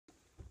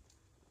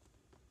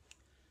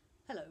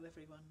Hello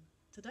everyone.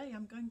 Today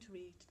I'm going to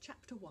read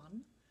Chapter 1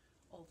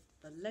 of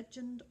The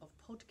Legend of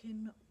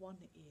Podkin One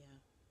Ear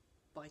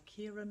by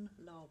Kieran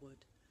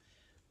Larwood.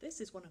 This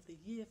is one of the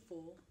Year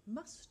 4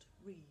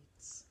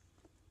 must-reads.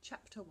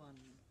 Chapter 1.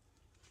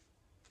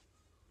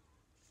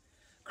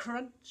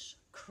 Crunch,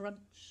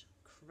 crunch,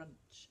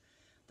 crunch.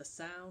 The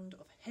sound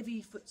of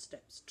heavy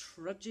footsteps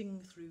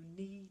trudging through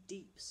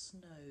knee-deep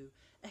snow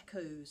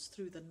echoes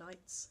through the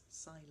night's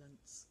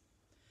silence.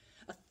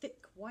 A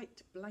thick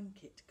white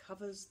blanket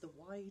covers the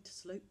wide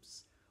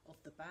slopes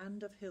of the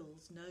band of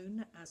hills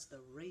known as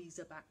the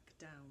Razorback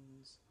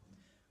Downs.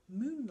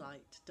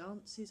 Moonlight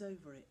dances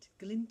over it,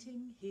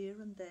 glinting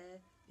here and there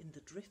in the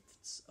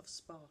drifts of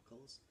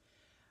sparkles,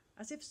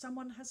 as if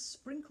someone has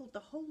sprinkled the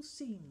whole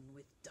scene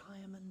with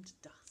diamond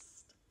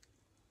dust.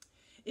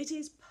 It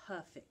is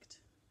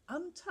perfect,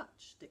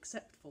 untouched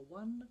except for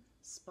one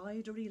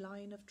spidery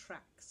line of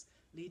tracks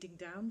leading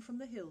down from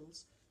the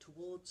hills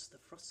towards the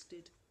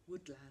frosted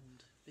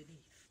woodland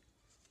beneath.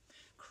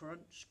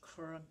 Crunch,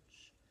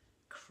 crunch,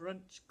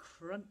 crunch,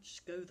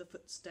 crunch go the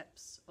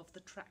footsteps of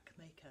the track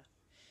maker.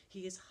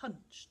 He is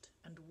hunched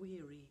and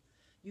weary,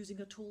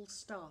 using a tall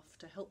staff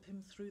to help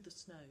him through the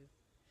snow.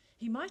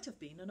 He might have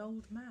been an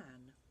old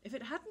man, if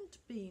it hadn't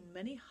been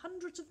many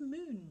hundreds of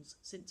moons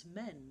since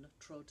men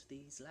trod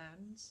these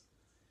lands.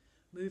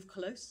 Move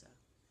closer,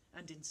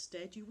 and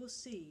instead you will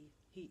see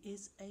he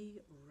is a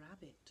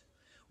rabbit,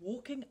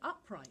 walking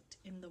upright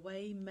in the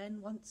way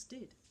men once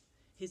did,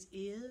 his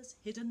ears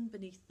hidden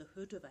beneath the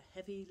hood of a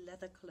heavy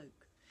leather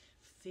cloak,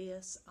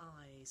 fierce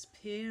eyes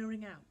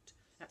peering out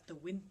at the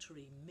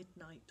wintry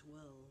midnight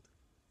world.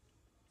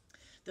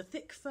 The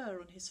thick fur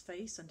on his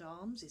face and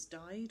arms is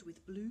dyed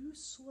with blue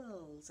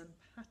swirls and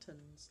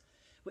patterns,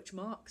 which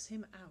marks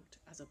him out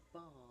as a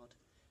bard,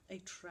 a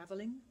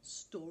travelling,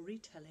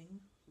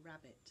 storytelling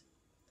rabbit.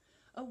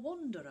 A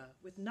wanderer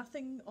with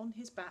nothing on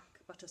his back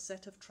but a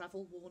set of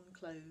travel-worn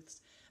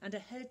clothes and a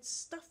head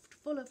stuffed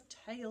full of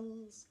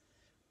tales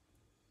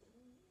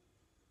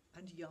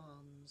and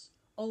yarns,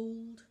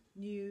 old,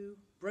 new,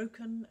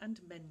 broken and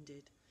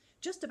mended,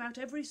 just about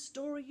every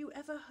story you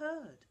ever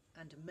heard,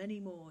 and many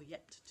more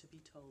yet to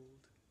be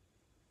told.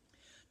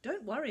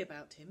 Don't worry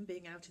about him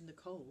being out in the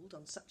cold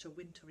on such a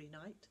wintry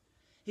night.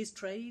 His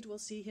trade will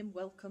see him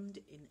welcomed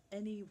in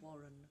any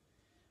warren.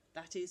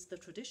 That is the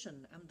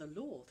tradition and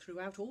the law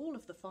throughout all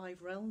of the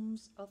 5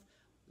 realms of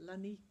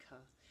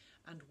Lanika,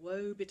 and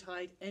woe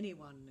betide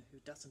anyone who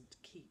doesn't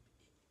keep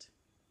it.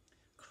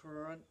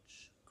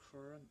 Crunch,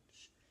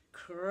 crunch,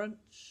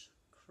 crunch,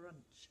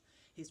 crunch.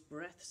 His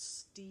breath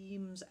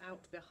steams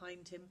out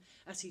behind him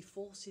as he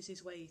forces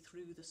his way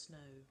through the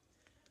snow.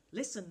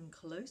 Listen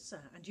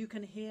closer, and you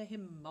can hear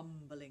him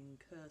mumbling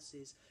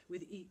curses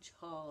with each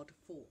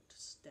hard-fought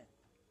step.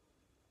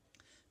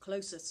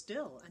 Closer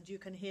still, and you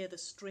can hear the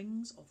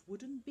strings of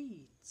wooden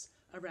beads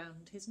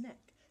around his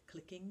neck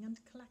clicking and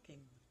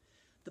clacking,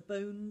 the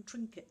bone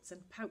trinkets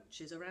and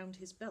pouches around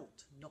his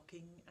belt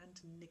knocking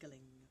and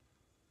niggling.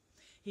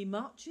 He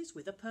marches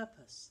with a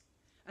purpose,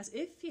 as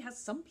if he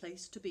has some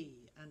place to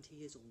be, and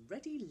he is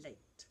already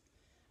late.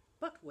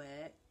 But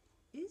where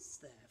is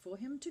there for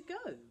him to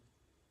go?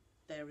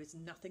 There is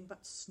nothing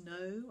but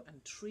snow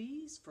and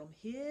trees from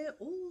here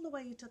all the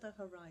way to the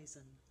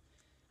horizon.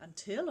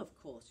 Until, of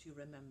course, you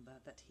remember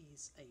that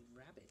he's a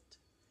rabbit.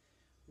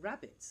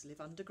 Rabbits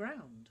live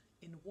underground,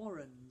 in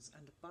warrens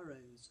and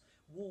burrows,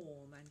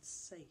 warm and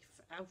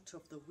safe out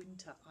of the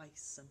winter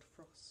ice and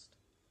frost.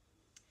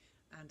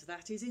 And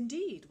that is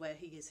indeed where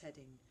he is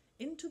heading,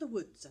 into the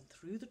woods and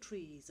through the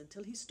trees,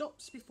 until he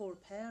stops before a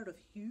pair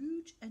of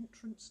huge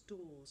entrance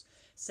doors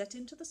set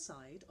into the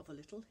side of a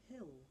little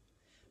hill.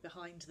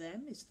 Behind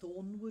them is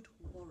Thornwood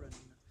Warren,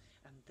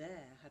 and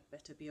there had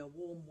better be a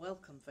warm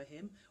welcome for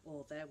him,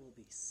 or there will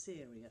be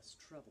serious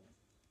trouble.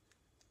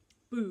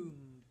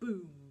 Boom,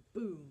 boom,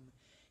 boom.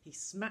 He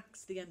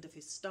smacks the end of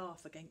his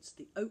staff against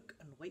the oak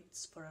and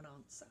waits for an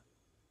answer.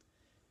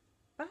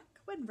 Back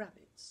when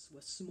rabbits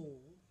were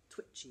small,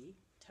 twitchy,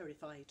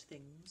 terrified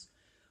things,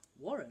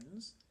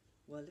 warrens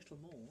were little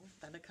more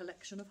than a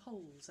collection of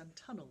holes and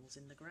tunnels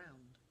in the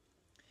ground.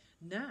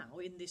 Now,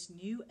 in this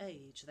new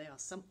age, they are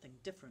something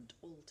different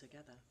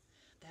altogether.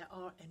 There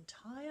are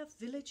entire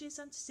villages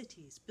and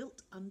cities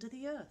built under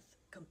the earth,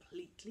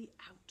 completely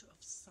out of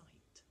sight.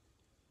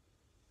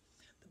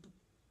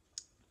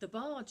 The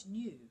bard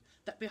knew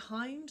that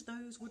behind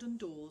those wooden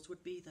doors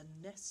would be the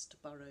nest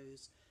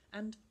burrows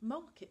and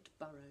market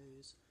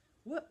burrows,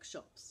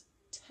 workshops,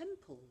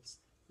 temples,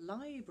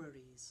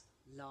 libraries,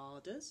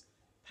 larders,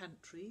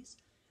 pantries,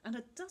 and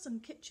a dozen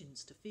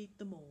kitchens to feed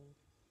them all.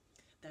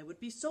 There would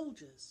be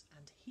soldiers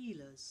and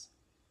healers,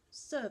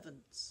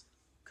 servants,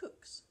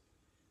 cooks,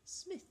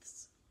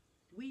 smiths,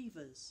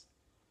 weavers,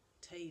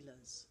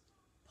 tailors,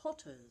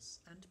 potters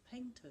and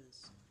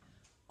painters,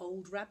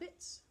 old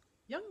rabbits,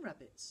 young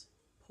rabbits,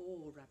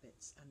 poor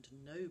rabbits and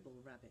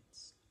noble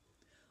rabbits.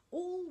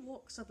 All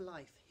walks of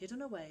life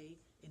hidden away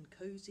in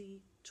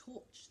cosy,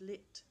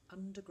 torch-lit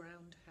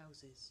underground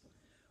houses,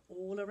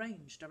 all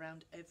arranged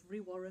around every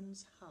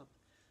warren's hub,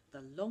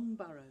 the long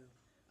burrow,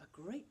 a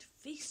great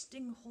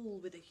feasting hall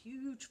with a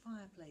huge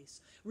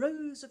fireplace,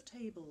 rows of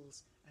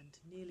tables, and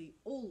nearly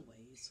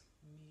always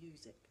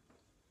music.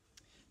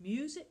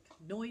 Music,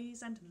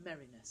 noise, and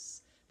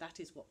merriness, that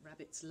is what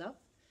rabbits love,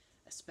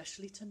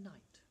 especially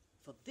tonight,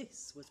 for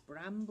this was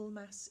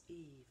Bramblemas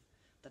Eve,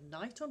 the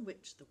night on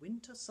which the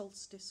winter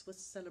solstice was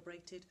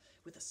celebrated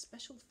with a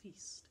special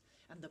feast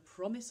and the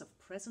promise of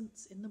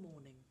presents in the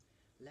morning,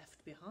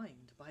 left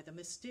behind by the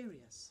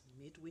mysterious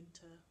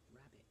midwinter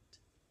rabbit.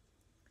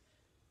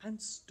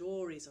 And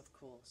stories, of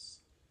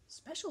course,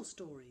 special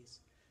stories,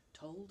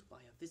 told by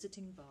a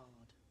visiting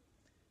bard.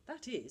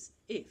 That is,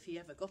 if he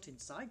ever got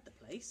inside the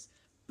place.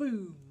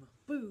 Boom,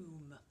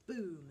 boom,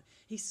 boom.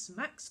 He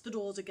smacks the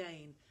doors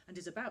again and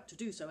is about to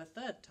do so a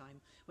third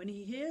time when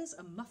he hears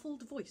a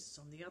muffled voice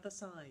on the other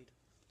side.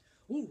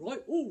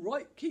 All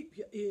right, keep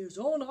your ears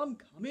on, I'm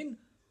coming.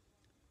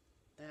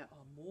 There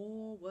are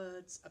more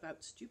words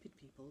about stupid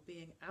people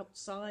being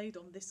outside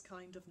on this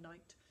kind of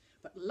night,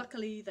 but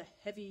luckily the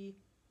heavy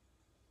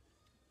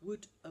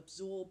wood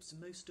absorbs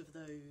most of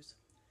those.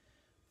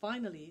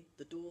 Finally,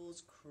 the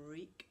doors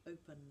creak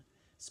open,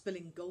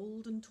 spilling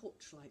golden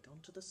torchlight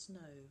onto the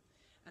snow,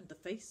 and the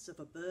face of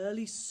a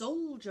burly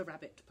soldier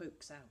rabbit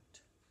pokes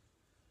out.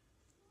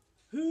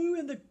 "Who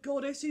in the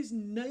goddess's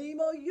name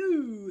are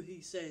you?"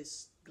 he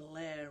says,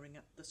 glaring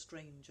at the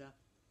stranger.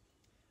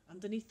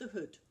 Underneath the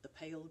hood, the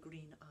pale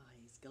green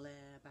eyes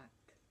glare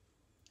back.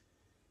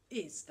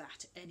 "Is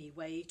that any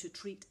way to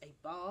treat a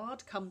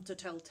bard come to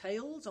tell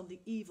tales on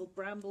the evil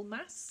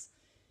Bramblemas?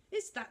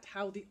 Is that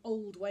how the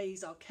old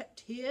ways are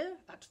kept here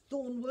at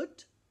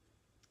Thornwood?"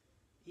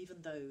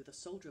 Even though the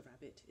soldier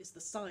rabbit is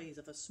the size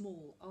of a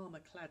small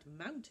armour-clad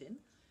mountain,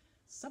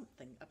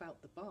 something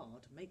about the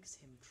bard makes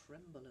him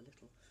tremble a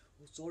little.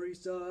 "Oh, sorry,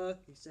 sir,"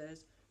 he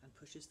says, and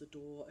pushes the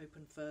door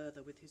open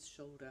further with his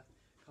shoulder.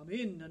 "Come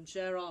in and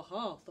share our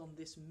hearth on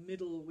this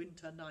middle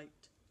winter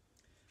night."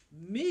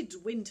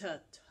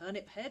 "Midwinter,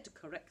 turnip head,"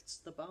 corrects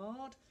the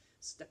bard,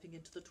 stepping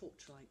into the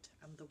torchlight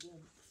and the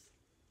warmth.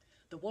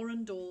 The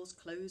warren doors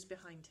close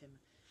behind him,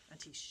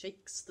 and he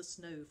shakes the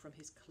snow from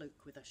his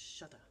cloak with a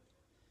shudder.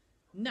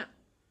 "Now,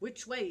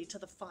 which way to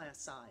the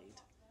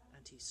fireside?"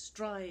 And he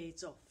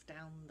strides off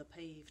down the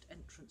paved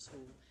entrance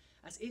hall,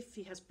 as if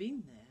he has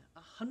been there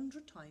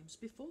 100 times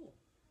before.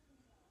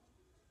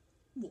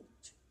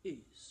 "What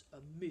is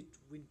a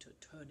midwinter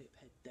turnip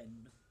head,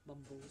 then?"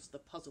 mumbles the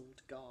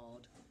puzzled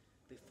guard,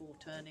 before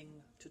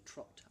turning to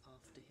trot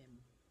after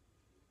him.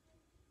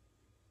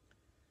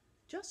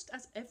 Just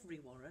as every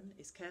warren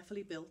is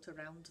carefully built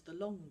around the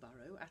long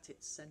burrow at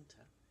its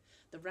centre,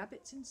 the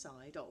rabbits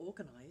inside are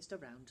organised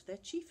around their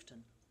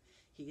chieftain.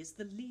 He is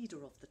the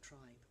leader of the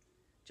tribe,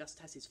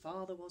 just as his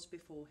father was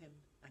before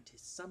him and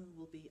his son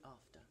will be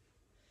after.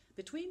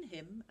 Between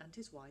him and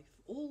his wife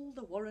all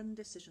the warren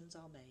decisions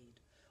are made,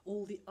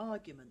 all the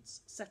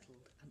arguments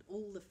settled, and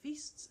all the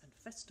feasts and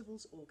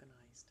festivals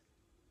organised.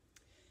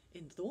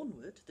 In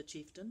Thornwood the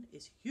chieftain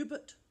is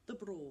Hubert the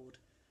Broad,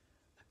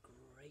 a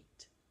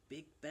great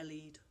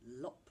big-bellied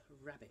lop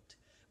rabbit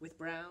with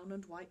brown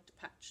and white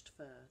patched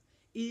fur,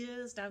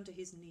 ears down to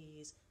his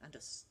knees, and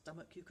a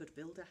stomach you could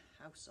build a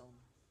house on.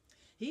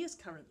 He is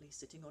currently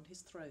sitting on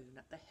his throne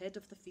at the head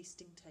of the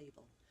feasting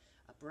table,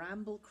 a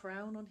bramble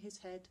crown on his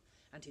head,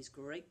 and his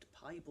great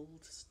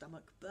piebald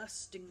stomach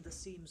bursting the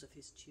seams of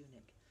his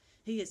tunic.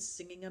 He is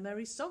singing a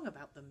merry song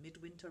about the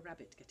midwinter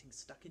rabbit getting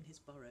stuck in his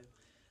burrow,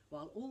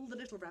 while all the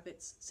little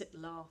rabbits sit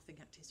laughing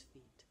at his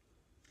feet.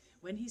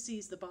 When he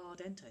sees the bard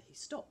enter, he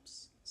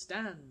stops,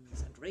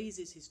 stands, and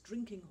raises his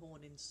drinking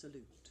horn in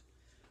salute.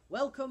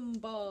 "Welcome,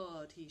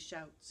 bard," he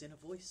shouts in a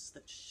voice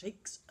that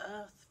shakes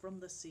earth from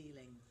the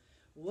ceiling.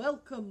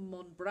 "Welcome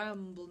on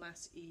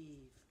Bramblemas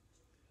Eve."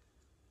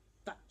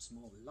 "That's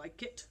more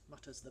like it,"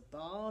 mutters the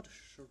bard,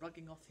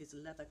 shrugging off his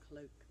leather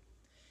cloak.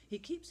 He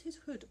keeps his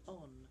hood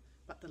on,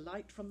 but the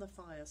light from the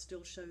fire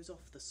still shows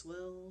off the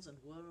swirls and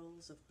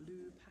whirls of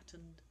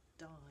blue-patterned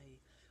dye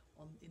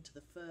into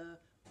the fur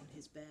on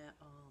his bare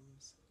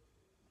arms.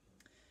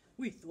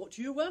 "We thought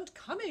you weren't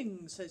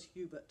coming," says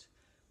Hubert,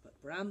 "but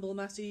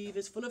Bramblemas Eve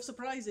is full of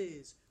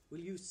surprises.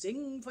 Will you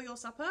sing for your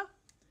supper?"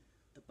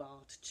 The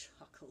bard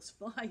chuckles.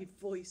 "My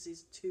voice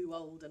is too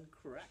old and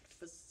cracked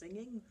for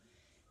singing."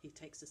 He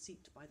takes a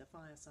seat by the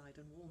fireside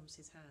and warms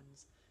his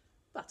hands.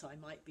 "But I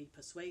might be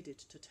persuaded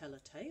to tell a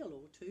tale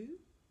or two."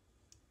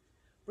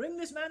 "Bring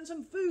this man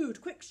some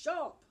food, quick,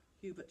 sharp!"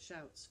 Hubert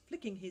shouts,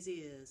 flicking his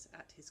ears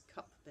at his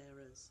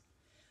cup-bearers.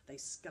 They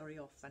scurry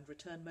off and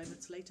return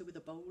moments later with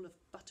a bowl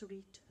of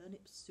buttery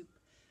turnip soup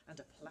and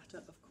a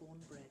platter of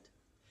cornbread.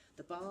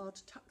 The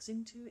bard tucks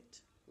into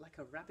it like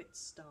a rabbit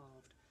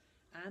starved,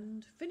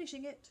 and,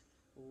 finishing it,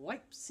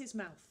 wipes his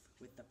mouth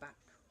with the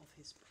back of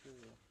his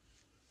paw.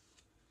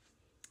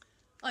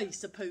 "I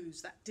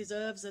suppose that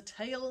deserves a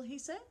tale," he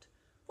said.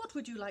 "What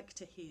would you like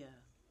to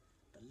hear?"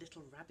 The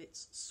little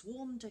rabbits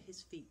swarm to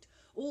his feet,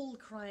 all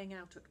crying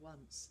out at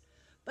once,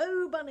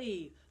 "Bow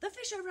Bunny! The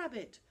Fisher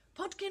Rabbit!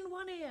 Podkin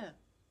One Ear!"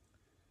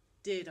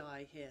 Did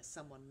I hear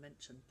someone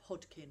mention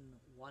Podkin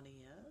One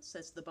Ear,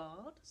 says the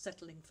bard,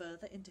 settling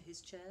further into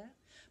his chair.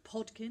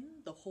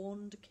 Podkin, the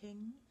horned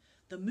king,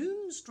 the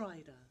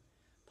moonstrider,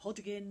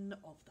 Podkin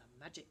of the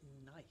magic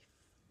knife.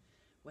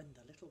 When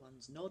the little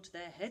ones nod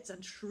their heads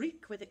and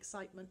shriek with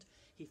excitement,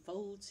 he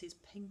folds his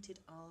painted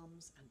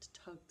arms and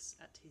tugs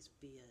at his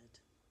beard.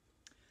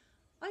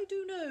 I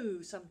do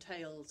know some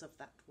tales of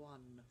that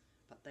one,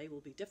 but they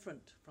will be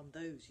different from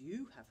those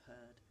you have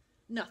heard.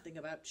 Nothing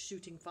about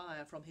shooting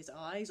fire from his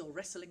eyes or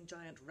wrestling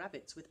giant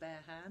rabbits with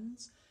bare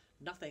hands.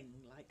 Nothing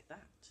like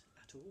that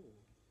at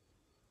all.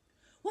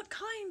 What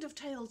kind of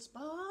tales,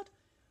 bard?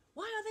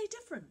 Why are they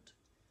different?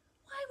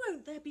 Why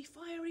won't there be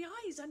fiery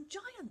eyes and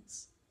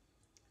giants?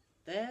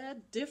 They're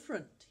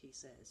different, he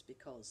says,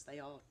 because they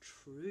are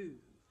true,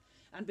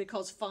 and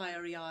because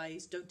fiery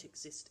eyes don't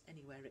exist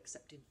anywhere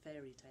except in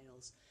fairy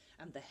tales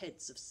and the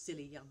heads of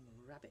silly young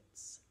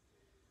rabbits.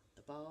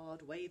 The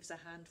bard waves a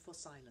hand for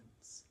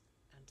silence,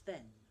 and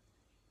then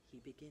he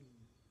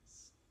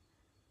begins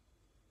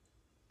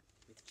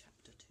with chapter